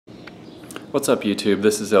What's up YouTube?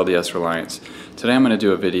 This is LDS Reliance. Today I'm going to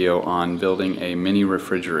do a video on building a mini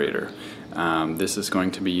refrigerator. This is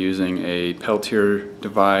going to be using a Peltier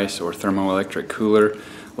device or thermoelectric cooler.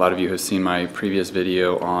 A lot of you have seen my previous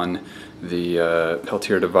video on the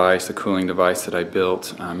Peltier device, the cooling device that I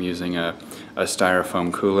built using a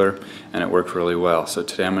styrofoam cooler, and it worked really well. So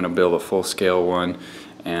today I'm going to build a full-scale one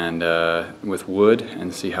and with wood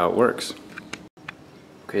and see how it works.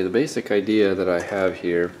 Okay, the basic idea that I have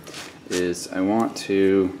here is I want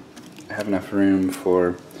to have enough room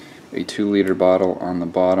for a 2-liter bottle on the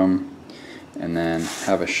bottom, and then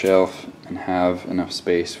have a shelf and have enough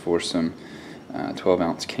space for some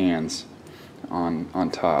 12-ounce cans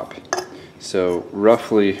on top. So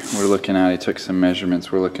roughly we're looking at, I took some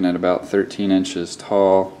measurements, we're looking at about 13 inches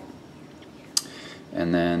tall,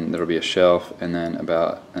 and then there'll be a shelf, and then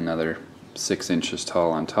about another 6 inches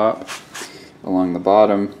tall on top. Along the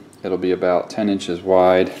bottom it'll be about 10 inches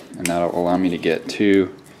wide, and that'll allow me to get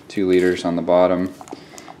 2 liters on the bottom,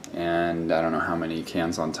 and I don't know how many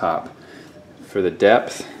cans on top. For the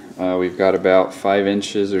depth, we've got about 5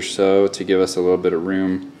 inches or so to give us a little bit of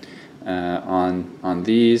room on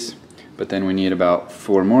these, but then we need about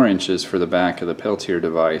 4 more inches for the back of the Peltier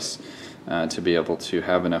device to be able to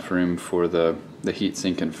have enough room for the heat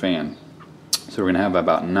sink and fan. So we're going to have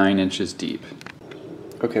about 9 inches deep.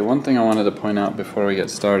 Okay, one thing I wanted to point out before we get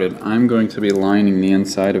started, I'm going to be lining the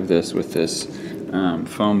inside of this with this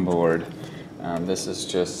foam board. This is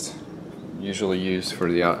just usually used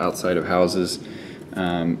for the outside of houses,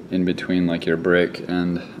 in between like your brick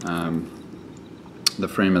and the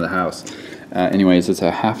frame of the house. Anyways, it's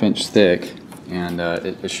a 1/2 inch thick, and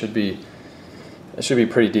it should be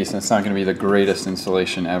pretty decent. It's not going to be the greatest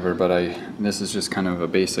insulation ever, but this is just kind of a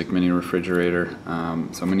basic mini refrigerator.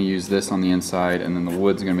 So I'm going to use this on the inside, and then the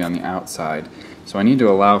wood's going to be on the outside. So I need to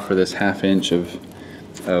allow for this 1/2 inch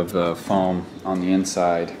of foam on the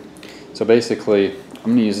inside. So basically, I'm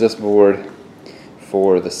going to use this board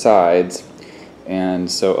for the sides,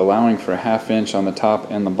 and so allowing for a 1/2 inch on the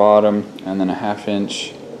top and the bottom, and then a 1/2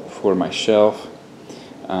 inch for my shelf.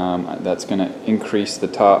 That's going to increase the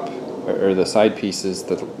top, or the side pieces,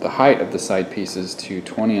 the height of the side pieces to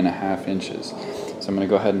 20.5 inches. So I'm going to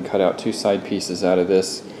go ahead and cut out 2 side pieces out of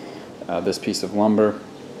this piece of lumber,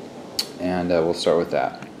 and we'll start with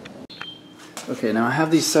that. Okay, now I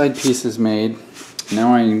have these side pieces made.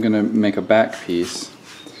 Now I'm going to make a back piece.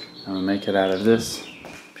 I'm going to make it out of this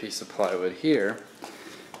piece of plywood here,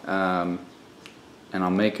 and I'll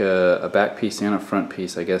make a back piece and a front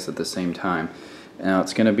piece, I guess, at the same time. Now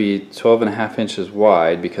it's going to be 12.5 inches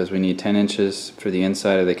wide because we need 10 inches for the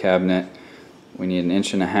inside of the cabinet. We need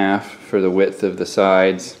 1.5 inches for the width of the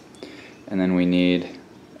sides, and then we need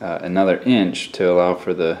another inch to allow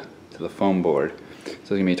for the foam board. So it's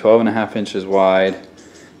going to be 12.5 inches wide,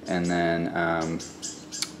 and then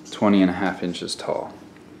 20.5 inches tall.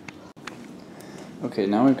 Okay,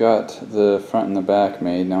 now we've got the front and the back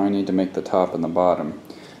made. Now I need to make the top and the bottom.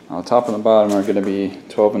 Now the top and the bottom are going to be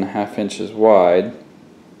 12.5 inches wide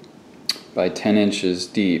by 10 inches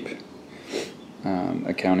deep,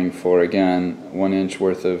 accounting for, again, 1 inch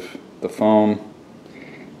worth of the foam.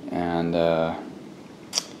 And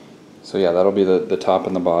so yeah, that'll be the top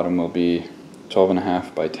and the bottom will be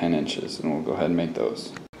 12.5 by 10 inches, and we'll go ahead and make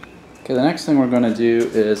those. Okay, the next thing we're going to do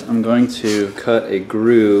is I'm going to cut a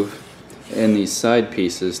groove in these side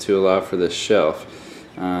pieces to allow for this shelf.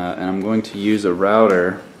 And I'm going to use a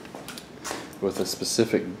router with a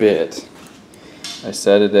specific bit. I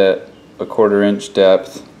set it at a 1/4 inch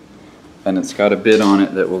depth, and it's got a bit on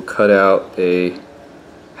it that will cut out a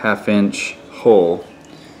 1/2 inch hole,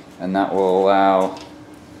 and that will allow,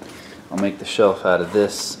 I'll make the shelf out of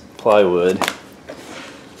this plywood,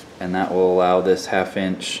 and that will allow this 1/2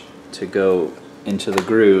 inch to go into the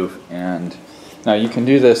groove. And now you can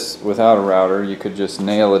do this without a router. You could just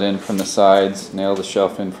nail it in from the sides, nail the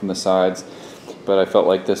shelf in from the sides, but I felt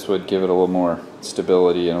like this would give it a little more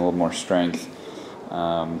stability and a little more strength.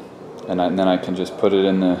 And then I can just put it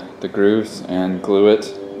in the grooves and glue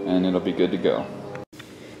it, and it'll be good to go.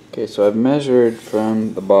 Okay, so I've measured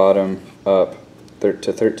from the bottom up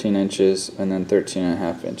to 13 inches and then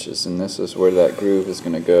 13.5 inches, and this is where that groove is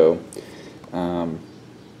going to go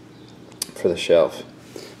for the shelf.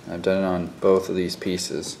 I've done it on both of these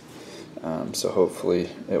pieces, so hopefully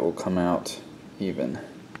it will come out even.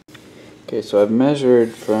 Okay, so I've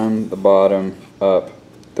measured from the bottom up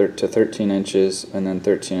to 13 inches and then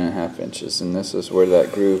 13.5 inches, and this is where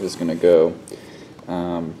that groove is going to go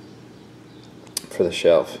for the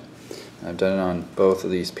shelf. I've done it on both of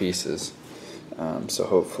these pieces, so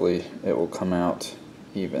hopefully it will come out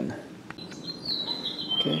even.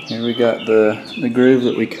 Okay, here we got the groove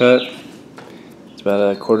that we cut. It's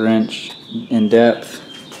about a 1/4 inch in depth,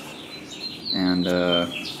 and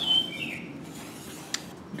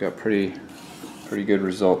got pretty good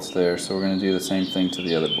results there. So we're going to do the same thing to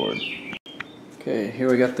the other board. Okay,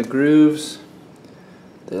 here we got the grooves.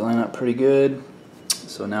 They line up pretty good.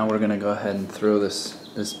 So now we're going to go ahead and throw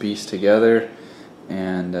this piece together,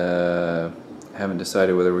 and haven't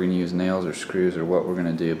decided whether we're going to use nails or screws or what we're going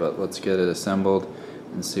to do, but let's get it assembled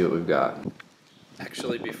and see what we've got.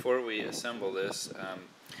 Actually, before we assemble this,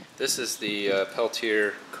 this is the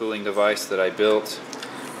Peltier cooling device that I built.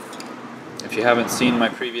 If you haven't seen my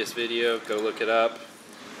previous video, go look it up.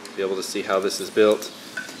 You'll be able to see how this is built.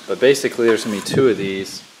 But basically there's going to be 2 of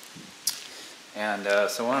these. And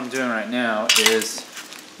so what I'm doing right now is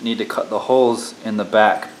I need to cut the holes in the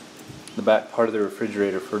back part of the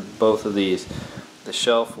refrigerator for both of these. The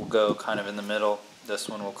shelf will go kind of in the middle. This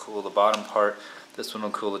one will cool the bottom part. This one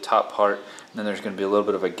will cool the top part. And then there's going to be a little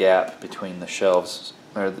bit of a gap between the shelves,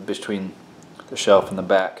 or between the shelf and the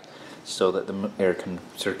back, so that the air can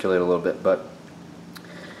circulate a little bit. But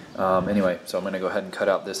anyway, so I'm going to go ahead and cut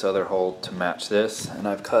out this other hole to match this, and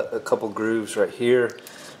I've cut a couple grooves right here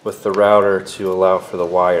with the router to allow for the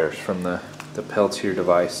wires from the Peltier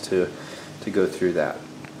device to go through that.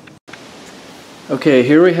 Okay,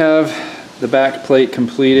 here we have the back plate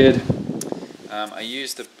completed. I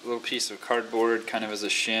used a little piece of cardboard kind of as a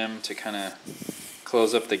shim to kind of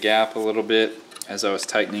close up the gap a little bit as I was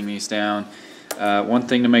tightening these down. One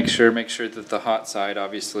thing to make sure that the hot side,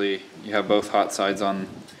 obviously you have both hot sides on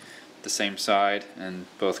the same side and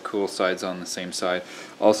both cool sides on the same side.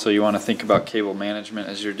 Also, you want to think about cable management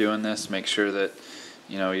as you're doing this. Make sure that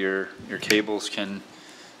your cables can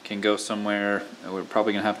go somewhere. We're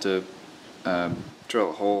probably gonna have to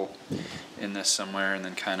drill a hole in this somewhere and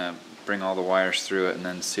then kind of bring all the wires through it and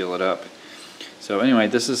then seal it up. So anyway,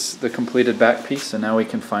 this is the completed back piece, and now we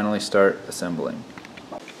can finally start assembling.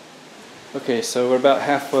 Okay, so we're about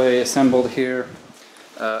halfway assembled here.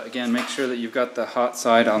 Again, make sure that you've got the hot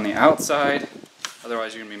side on the outside,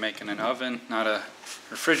 otherwise you're going to be making an oven, not a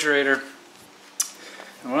refrigerator.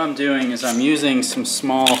 And what I'm doing is I'm using some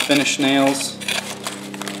small finish nails.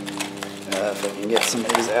 If I can get some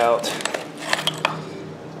of these out.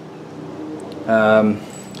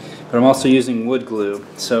 But I'm also using wood glue.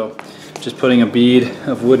 So just putting a bead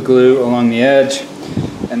of wood glue along the edge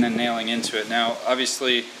and then nailing into it. Now,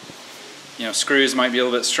 obviously, screws might be a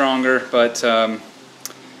little bit stronger, but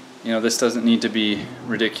this doesn't need to be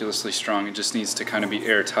ridiculously strong. It just needs to kind of be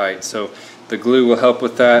airtight. So the glue will help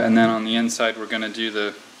with that, and then on the inside we're going to do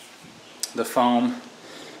the foam,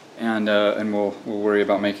 and we'll worry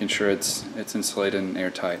about making sure it's insulated and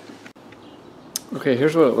airtight. Okay,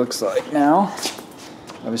 here's what it looks like now.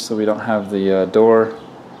 Obviously we don't have the door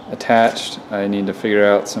attached. I need to figure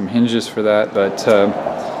out some hinges for that, but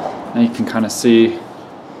now you can kind of see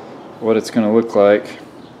what it's going to look like.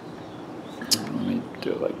 Let me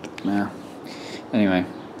do it like that now. Anyway,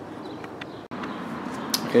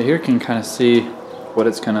 okay, here you can kind of see what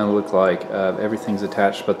it's going to look like. Everything's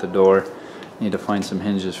attached but the door. Need to find some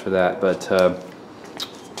hinges for that, but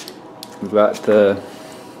we've got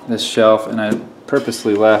this shelf, and I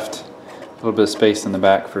purposely left a little bit of space in the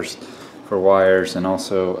back for wires and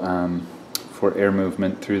also for air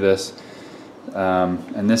movement through this.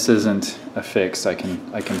 And this isn't affixed. I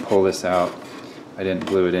can pull this out. I didn't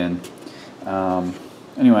glue it in.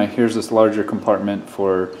 Anyway, here's this larger compartment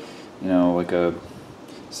for like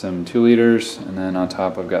some 2 liters, and then on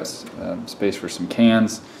top I've got space for some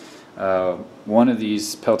cans. One of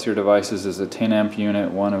these Peltier devices is a 10 amp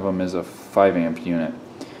unit. One of them is a 5 amp unit.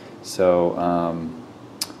 So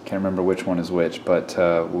can't remember which one is which, but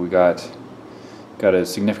we got a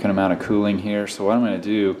significant amount of cooling here. So what I'm going to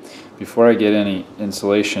do, before I get any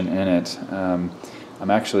insulation in it,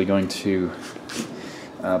 I'm actually going to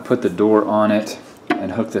put the door on it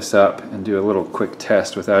and hook this up and do a little quick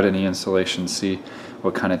test without any insulation, see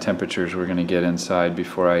what kind of temperatures we're going to get inside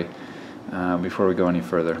before we go any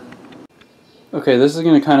further. Okay, this is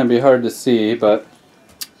going to kind of be hard to see, but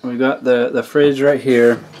we've got the fridge right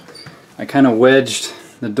here. I kind of wedged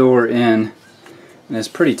the door in, and it's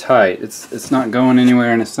pretty tight. It's not going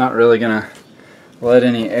anywhere, and it's not really going to let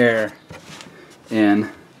any air in.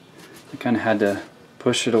 I kind of had to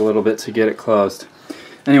push it a little bit to get it closed.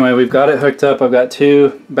 Anyway, we've got it hooked up. I've got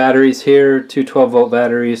 2 batteries here, 2 12-volt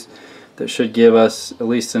batteries that should give us at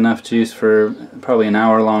least enough juice for probably an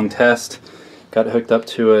hour-long test. Got it hooked up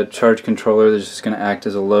to a charge controller that's just going to act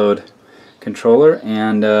as a load controller,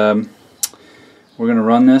 and we're going to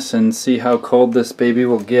run this and see how cold this baby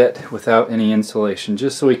will get without any insulation,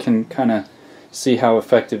 just so we can kind of see how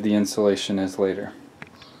effective the insulation is later.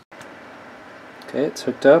 Okay, it's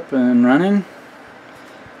hooked up and running.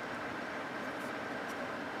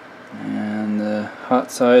 hot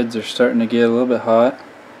sides are starting to get a little bit hot.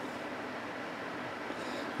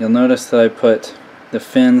 You'll notice that I put the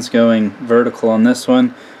fins going vertical on this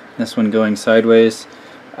one going sideways.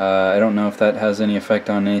 I don't know if that has any effect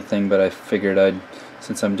on anything, but I figured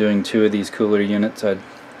since I'm doing 2 of these cooler units,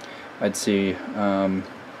 I'd see, you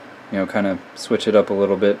know, kind of switch it up a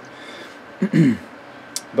little bit.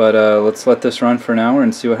 But let's let this run for an hour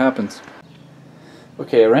and see what happens.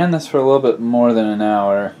 Okay, I ran this for a little bit more than an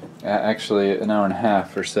hour, actually an hour and a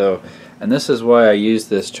half or so, and this is why I use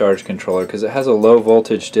this charge controller, because it has a low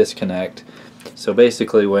voltage disconnect. So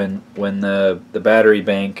basically when the battery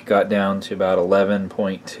bank got down to about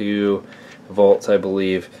 11.2 volts, I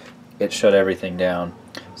believe, it shut everything down.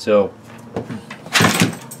 So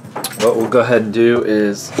what we'll go ahead and do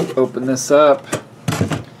is open this up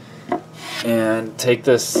and take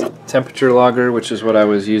this temperature logger, which is what I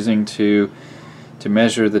was using to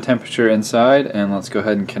measure the temperature inside, and let's go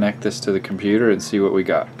ahead and connect this to the computer and see what we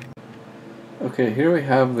got. Okay, here we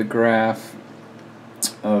have the graph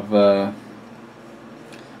of the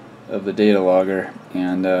data logger,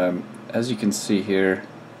 and as you can see here,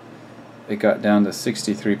 it got down to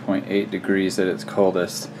 63.8 degrees at its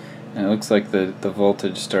coldest, and it looks like the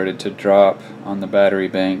voltage started to drop on the battery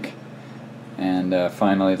bank, and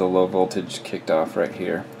finally the low voltage kicked off right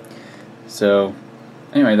here. So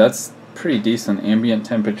anyway, that's pretty decent ambient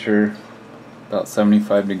temperature, about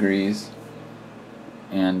 75 degrees,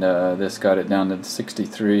 and this got it down to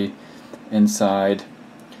 63 inside.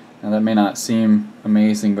 Now that may not seem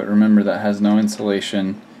amazing, but remember that has no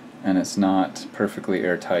insulation and it's not perfectly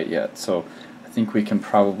airtight yet, so I think we can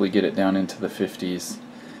probably get it down into the 50s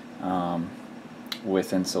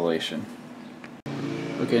with insulation.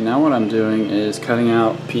 Okay, now what I'm doing is cutting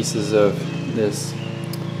out pieces of this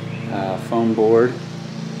foam board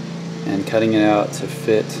and cutting it out to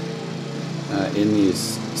fit in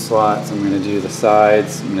these slots. I'm going to do the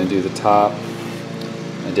sides, I'm going to do the top,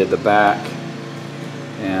 I did the back,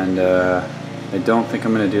 and I don't think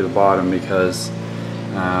I'm going to do the bottom because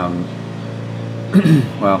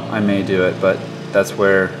well, I may do it, but that's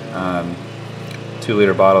where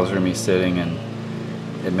 2-liter bottles are going to be sitting, and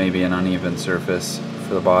it may be an uneven surface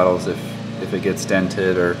for the bottles if it gets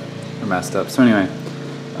dented or messed up. So anyway,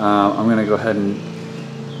 I'm going to go ahead and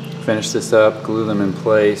finish this up, glue them in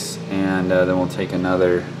place, and then we'll take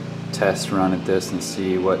another test run at this and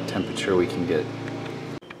see what temperature we can get.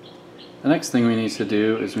 The next thing we need to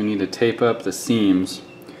do is we need to tape up the seams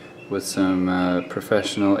with some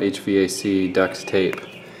professional HVAC duct tape.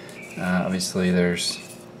 Obviously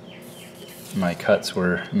my cuts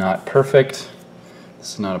were not perfect.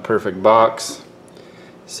 This is not a perfect box,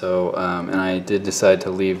 so and I did decide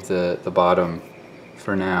to leave the bottom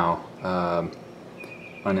for now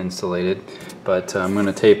uninsulated, but I'm going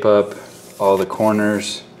to tape up all the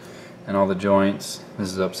corners and all the joints.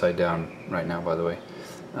 This is upside down right now, by the way,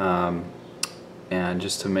 and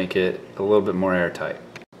just to make it a little bit more airtight.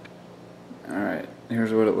 Alright,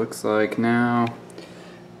 here's what it looks like now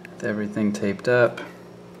with everything taped up.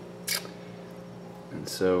 And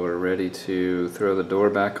so we're ready to throw the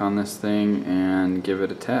door back on this thing and give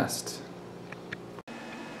it a test.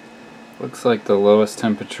 Looks like the lowest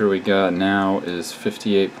temperature we got now is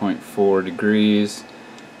 58.4 degrees,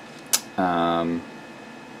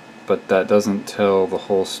 but that doesn't tell the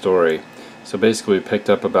whole story. So basically we picked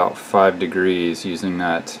up about 5 degrees using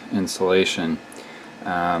that insulation.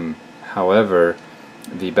 However,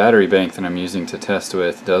 the battery bank that I'm using to test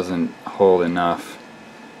with doesn't hold enough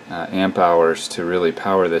amp hours to really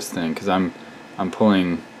power this thing, because I'm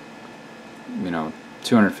pulling, you know,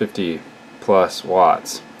 250 plus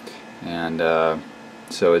watts, and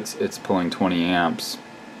so it's pulling 20 amps,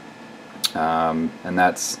 and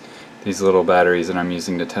that's, these little batteries that I'm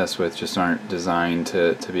using to test with just aren't designed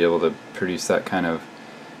to be able to produce that kind of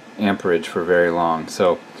amperage for very long.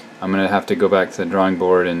 So I'm going to have to go back to the drawing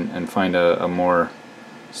board and find a more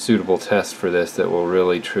suitable test for this that will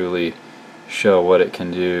really truly show what it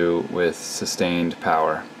can do with sustained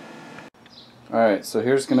power. Alright, so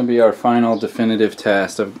here's going to be our final definitive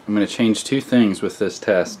test. I'm going to change 2 things with this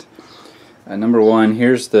test. Number 1,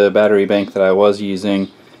 here's the battery bank that I was using,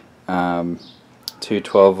 2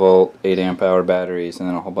 12 volt 8 amp hour batteries, and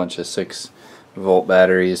then a whole bunch of 6 volt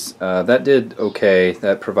batteries. That did okay.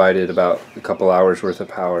 That provided about a couple hours worth of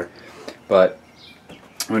power, but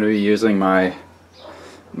I'm going to be using my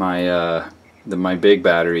big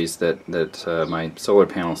batteries that my solar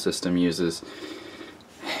panel system uses.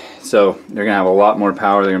 So they're going to have a lot more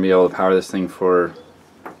power. They're going to be able to power this thing for,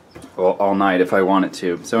 well, all night if I want it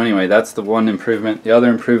to. So anyway, that's the one improvement. The other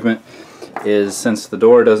improvement is, since the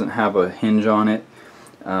door doesn't have a hinge on it,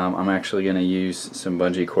 I'm actually going to use some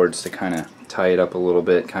bungee cords to kind of tie it up a little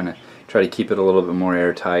bit, kind of try to keep it a little bit more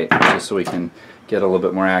airtight, just so we can get a little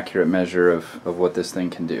bit more accurate measure of what this thing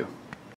can do.